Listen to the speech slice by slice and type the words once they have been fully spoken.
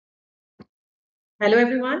Hello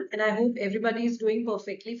everyone, and I hope everybody is doing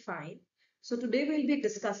perfectly fine. So today we'll be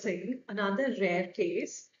discussing another rare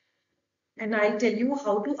case, and I'll tell you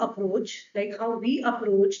how to approach, like how we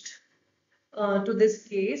approached to this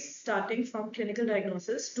case, starting from clinical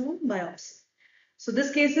diagnosis to biopsy. So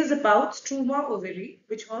this case is about struma ovary,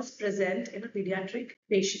 which was present in a pediatric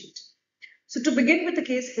patient. So to begin with the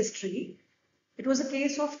case history, it was a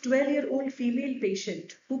case of 12-year-old female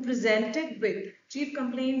patient who presented with chief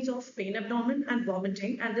complaints of pain abdomen and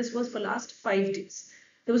vomiting, and this was for last 5 days.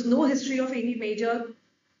 There was no history of any major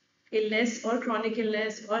illness or chronic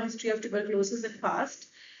illness or history of tuberculosis in past.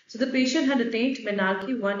 So the patient had attained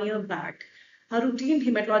menarche 1 year back. Her routine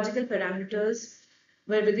hematological parameters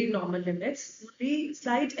were within normal limits. Only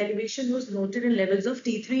slight elevation was noted in levels of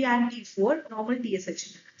T3 and T4. Normal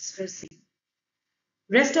TSH levels were seen.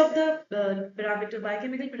 Rest of the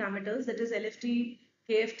biochemical parameters, that is LFT,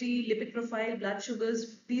 KFT, lipid profile, blood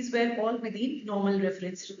sugars, these were all within normal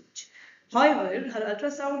reference range. However, her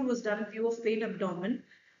ultrasound was done in view of pain abdomen.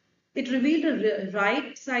 It revealed a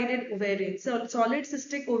right-sided ovarian, solid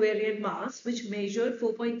cystic ovarian mass, which measured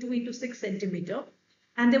 4.2 into 6 centimeter.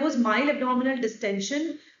 And there was mild abdominal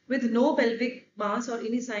distension with no pelvic mass or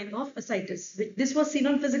any sign of ascites. This was seen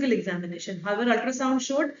on physical examination. However, ultrasound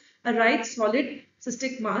showed a right solid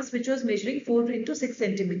cystic mass, which was measuring 4 into 6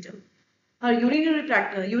 centimeter. Her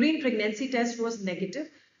urine pregnancy test was negative.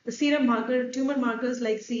 The serum marker, tumor markers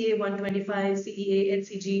like CA125, CEA,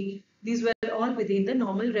 HCG, these were all within the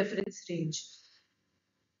normal reference range.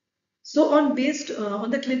 So based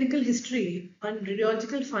on the clinical history and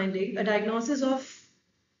radiological finding, a diagnosis of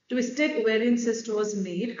twisted ovarian cyst was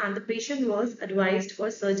made and the patient was advised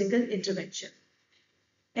for surgical intervention.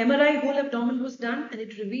 MRI whole abdomen was done and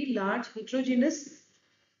it revealed large heterogeneous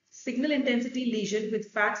signal intensity lesion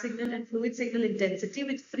with fat signal and fluid signal intensity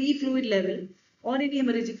with free fluid level or any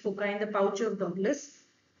hemorrhagic foci in the pouch of Douglas.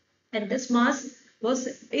 And this mass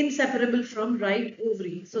was inseparable from right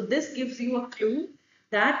ovary. So this gives you a clue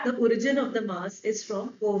that the origin of the mass is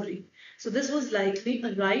from ovary. So this was likely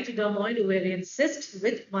a right dermoid ovarian cyst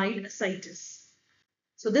with mild ascites.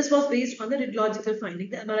 So this was based on the radiological finding,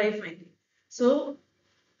 the MRI finding. So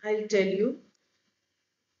I'll tell you.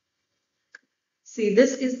 See,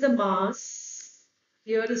 this is the mass.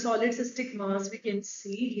 Here the solid cystic mass we can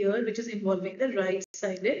see here, which is involving the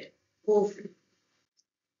right-sided ovary.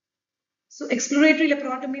 So exploratory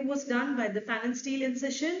laparotomy was done by the fan and steel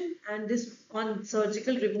incision, and this on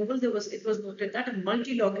surgical removal it was noted that a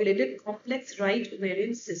multiloculated complex right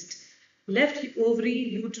ovarian cyst, left ovary,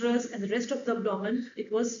 uterus, and the rest of the abdomen,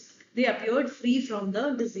 they appeared free from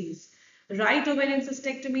the disease. Right ovarian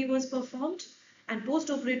cystectomy was performed, and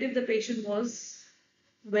post-operative the patient was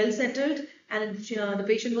well settled, and the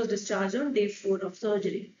patient was discharged on day 4 of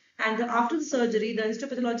surgery. And after the surgery, the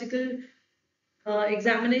histopathological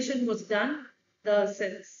examination was done.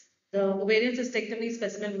 The ovarian cystectomy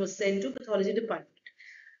specimen was sent to pathology department.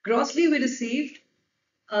 Grossly, we received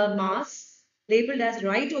a mass labeled as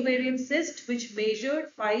right ovarian cyst, which measured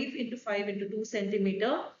 5 into 5 into 2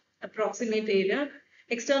 centimeter approximate area.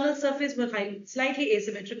 External surface were slightly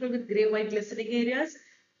asymmetrical with gray-white glistening areas.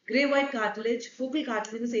 Gray-white cartilage, focal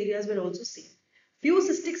cartilaginous areas were also seen. Few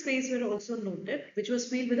cystic space were also noted, which was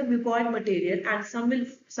filled with a mucoid material, and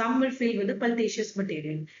some were filled with a pultaceous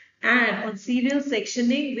material. And on serial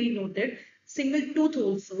sectioning, we noted single tooth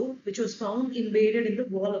also, which was found embedded in the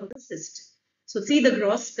wall of the cyst. So see the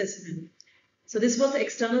gross specimen. So this was the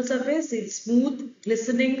external surface. It's smooth,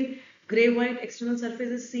 glistening, gray-white external surface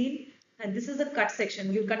is seen. And this is the cut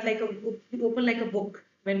section. You open like a book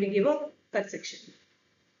when we give a cut section.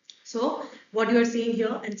 So what you are seeing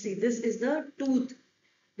here, and see, this is the tooth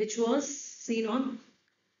which was seen on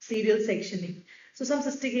serial sectioning. So some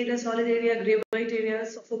cystic area, solid area, gray-white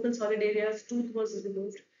areas, focal solid areas, tooth was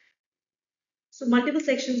removed. So multiple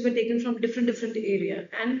sections were taken from different area,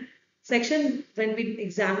 and section when we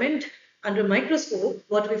examined under microscope,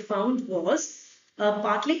 what we found was a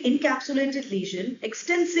partly encapsulated lesion,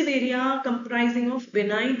 extensive area comprising of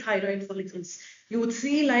benign thyroid follicles. You would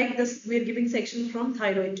see like this, we are giving section from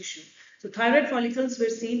thyroid tissue. So thyroid follicles were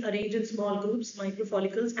seen arranged in small groups,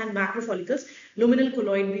 microfollicles and macrofollicles, luminal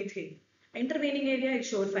colloid methane. Intervening area, it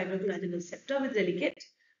showed fibrocollagenous septa with delicate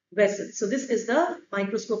vessels. So this is the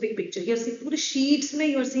microscopic picture. Here see पूरे sheets में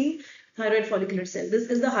you are seeing thyroid follicular cell.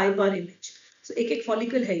 This is the high power image. So एक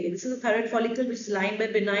follicle है ये. This is a thyroid follicle which is lined by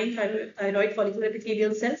benign thyroid follicular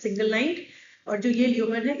epithelial cell, single lined. और जो ये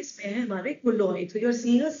lumen है इसमें है हमारे colloid. So you are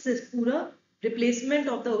seeing a पूरा replacement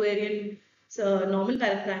of the ovarian normal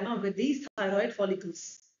parenchyma with these thyroid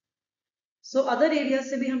follicles. So other areas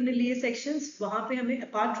से भी हमने लिए sections, वहाँ पे हमें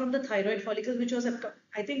apart from the thyroid follicles, which was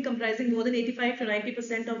I think comprising more than 85 to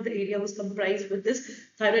 90% of the area was comprised with this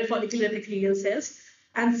thyroid follicular epithelial cells,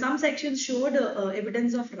 and some sections showed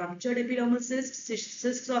evidence of ruptured epidermal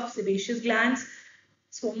cysts of sebaceous glands,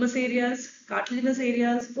 squamous areas, cartilaginous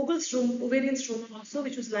areas, focal stroma, ovarian stroma also,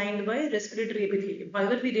 which was lined by respiratory epithelium.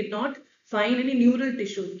 However, we did not find any neural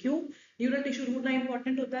tissue. क्यों? Neural tissue ढूंढना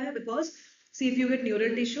important होता है because see, if you get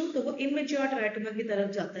neural tissue, तो वो immature teratoma की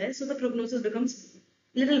तरफ जाता है, so the prognosis becomes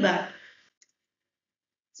little bad.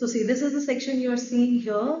 So see, this is the section you are seeing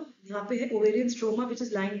here. यहाँ पे है ovarian stroma, which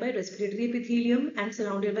is lined by respiratory epithelium and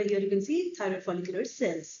surrounded by, here you can see, thyroid follicular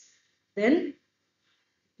cells. Then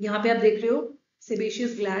यहाँ पे आप देख रहे हो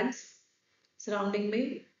sebaceous glands surrounding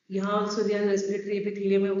में. यहाँ also there respiratory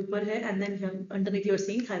epithelium है ऊपर है, and then here underneath you are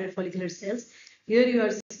seeing thyroid follicular cells. Here you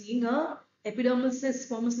are seeing a epidermal cyst,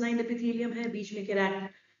 squamous lined epithelium है, बीच में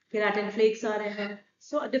keratin flakes आ रहे हैं.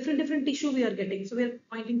 So a different tissue we are getting. So we are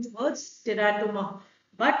pointing towards teratoma.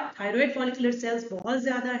 But thyroid follicular cells बहुत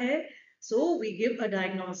ज़्यादा है, so we give a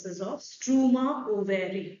diagnosis of struma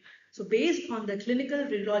ovarii. So based on the clinical,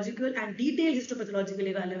 radiological and detailed histopathological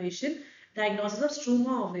evaluation, diagnosis of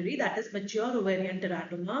struma ovarii, that is mature ovarian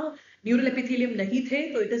teratoma. Neural epithelium nahi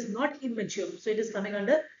the, so it is not immature. So it is coming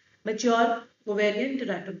under mature ovarian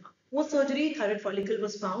teratoma. Post surgery, thyroid follicle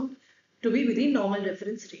was found to be within normal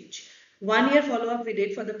reference range. 1 year follow-up we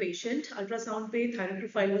did for the patient. Ultrasound pay, thyroid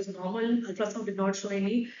profile was normal. Ultrasound did not show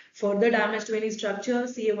any further damage to any structure.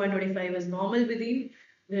 CA125 was normal within.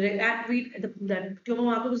 The tumor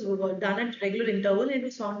marker was done at regular interval and it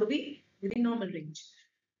was found to be within normal range.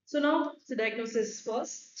 So now the diagnosis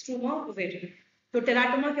was struma ovarian. तो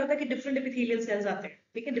teratoma क्या होता है कि different epithelial cells आते हैं,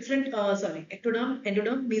 ठीक है, different ectoderm,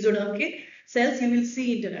 endoderm, mesoderm के cells you will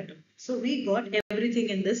see in teratoma. So we got everything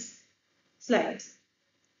in this slide.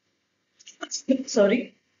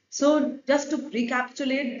 Sorry. So just to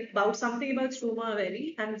recapitulate about something about struma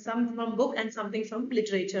ovarii, and some from book and something from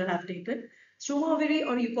literature I have taken. Struma ovarii,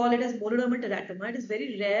 or you call it as monodermal teratoma, it is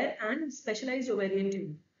very rare and specialized ovarian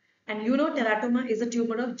tumor. And you know teratoma is a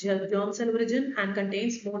tumor of germ cell origin and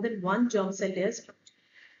contains more than one germ cell layer structure.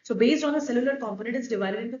 So based on the cellular component, it's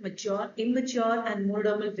divided into mature, immature and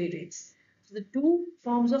monodermal variants. So the two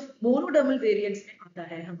forms of monodermal variants में आता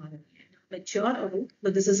है हमारे mature ovary. So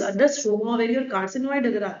this is under struma ovary or carcinoid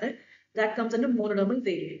अगर आता है, that comes under monodermal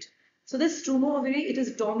variant. So this struma ovary, it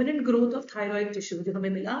is dominant growth of thyroid tissue जो हमें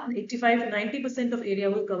मिला. 85 to 90% of area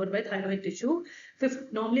was covered by thyroid tissue.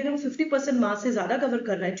 Normally अगर 50% mass से ज़्यादा cover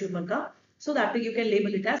कर रहा है tumor का, so that way you can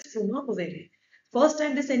label it as struma ovary. First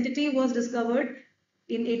time this entity was discovered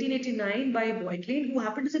in 1889 by Boytlin, who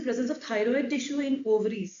happened to see presence of thyroid tissue in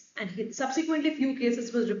ovaries, and subsequently few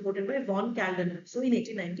cases was reported by von Calderon, so in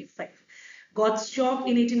 1895. Gottschalk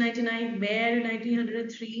in 1899, Mayer in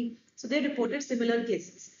 1903, so they reported similar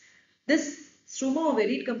cases. This struma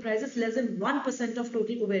ovary comprises less than 1% of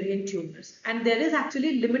total ovarian tumors, and there is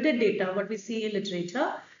actually limited data what we see in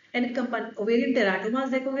literature, and ovarian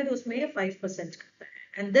teratomas देखोगे तो उसमें 5% करता है,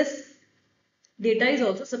 and this data is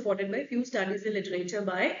also supported by few studies in literature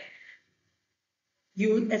by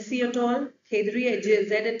SC et al., Hedri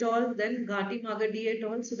Z et al., then Ghati Magadi et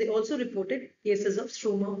al. So they also reported cases of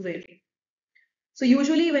struma ovary. So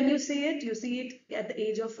usually when you see it at the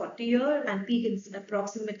age of 40 years and peak in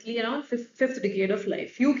approximately around fifth decade of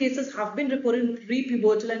life. Few cases have been reported in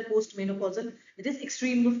pre-pubertal and post-menopausal. It is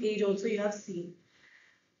extreme of age also you have seen.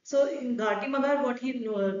 So in Ghati Magar, what he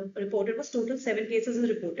reported was total 7 cases is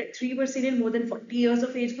reported. 3 were seen in more than 40 years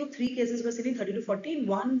of age group. 3 cases were seen in 30 to 40, and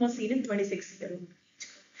 1 was seen in 26 years.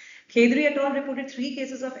 Khedri et al. Reported 3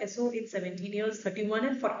 cases of SO in 17 years, 31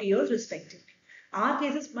 and 40 years respectively. Our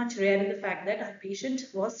case is much rare in the fact that our patient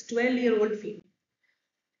was 12-year-old female.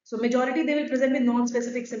 So majority they will present with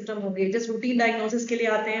non-specific symptom होंगे, just routine diagnosis के लिए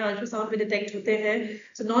आते हैं, ultrasound में detect होते हैं.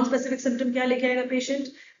 So non-specific symptom क्या लेके आएगा patient?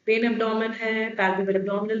 Pain abdomen है, palpable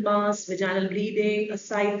abdominal mass, vaginal bleeding,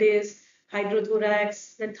 ascites,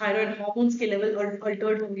 hydrothorax, then thyroid hormones के level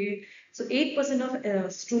altered होंगे. So 8% of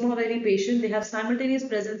struma ovary patients, they have simultaneous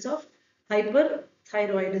presence of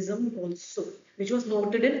hyperthyroidism also, which was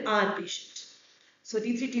noted in our patient. So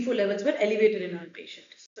T3, T4 levels were elevated in our patient.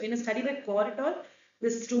 So in a study by Kaur et al.,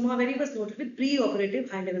 this struma ovary was noted with pre-operative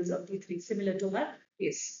high levels of T3, similar to our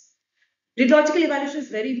case. Radiological evaluation is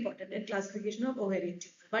very important in classification of ovarian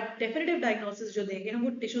tumor, but definitive diagnosis जो देंगे हम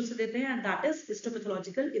वो tissue से देते हैं, and that is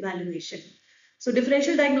histopathological evaluation. So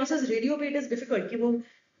differential diagnosis radio पे it is difficult कि वो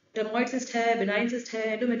dermoid cyst है, benign cyst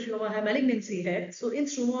है, endometrioma है, malignancy है. So in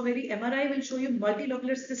struma ovary, MRI will show you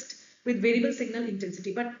multilocular cyst with variable signal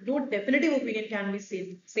intensity, but no definitive opinion can be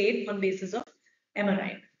said on basis of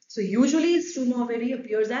MRI. So usually struma ovary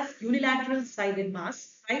appears as unilateral sided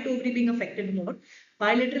mass, right ovary being affected more.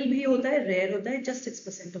 Bilateral भी होता है, rare होता है, just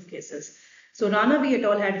 6% of cases. So Rana V et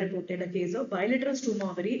al had reported a case of bilateral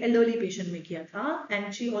struma ovary, elderly patient में किया था,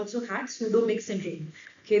 and she also had pseudo-mixed syndrome.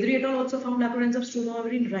 Khedri et al also found occurrence of struma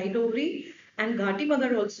ovary in right ovary, and Ghati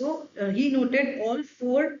Magar also, he noted all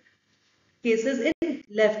 4 cases in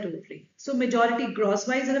left ovary. So majority gross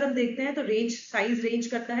wise अगर हम देखते हैं तो range size range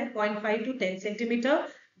करता है 0.5 to 10 centimeter.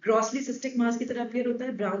 Grossly cystic mass की तरह appear होता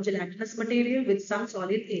है brown gelatinous material with some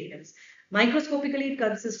solid areas. Microscopically it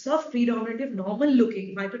consists of predominantly normal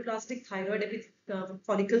looking hyperplastic thyroid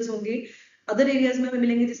follicles होंगे. Other areas में हमें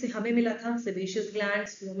मिलेंगे जिससे हमें मिला था sebaceous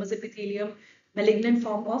glands, squamous epithelium, malignant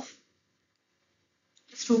form of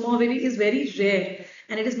struma ovary is very rare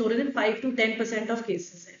and it is noted in 5 to 10% of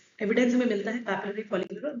cases. Evidence हमें मिलता है papillary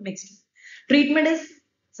follicular और mixed. Treatment is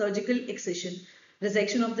surgical excision,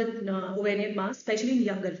 resection of the ovarian mass, especially in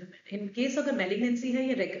younger women. In case अगर malignancy है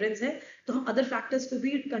या recurrence है तो हम other factors को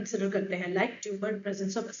भी consider करते हैं like tumor,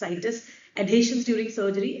 presence of ascites, adhesions during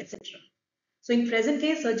surgery, etc. So in present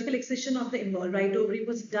case, surgical excision of the involved right ovary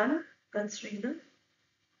was done considering the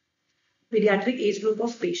pediatric age group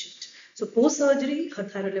of patient. So post surgery, her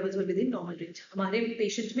thyroid levels were within normal range. हमारे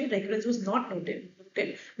patient में recurrence was not noted.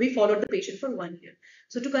 We followed the patient for 1 year.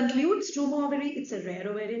 So to conclude, struma ovary, it's a rare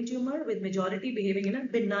ovarian tumor with majority behaving in a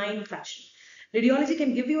benign fashion. Radiology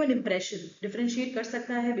can give you an impression, differentiate कर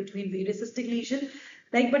सकता है between various cystic lesion,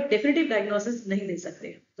 but definitive diagnosis नहीं दे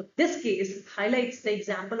सकते. So this case highlights the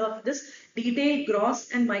example of this detailed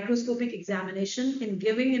gross and microscopic examination in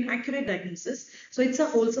giving an accurate diagnosis. So it's a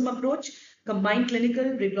wholesome approach, combined clinical,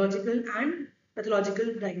 radiological and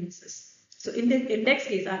pathological diagnosis. So in the index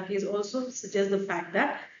case, our case also suggests the fact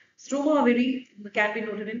that struma ovary can be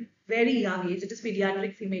noted in very young age. It is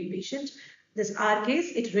pediatric female patient. This our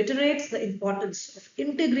case, it reiterates the importance of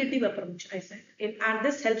integrative approach, I said, and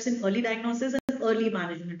this helps in early diagnosis and early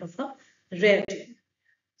management of a rare tumor.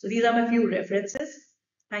 So these are my few references.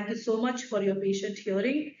 Thank you so much for your patient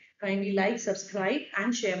hearing. Kindly like, subscribe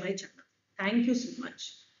and share my channel. Thank you so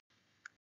much.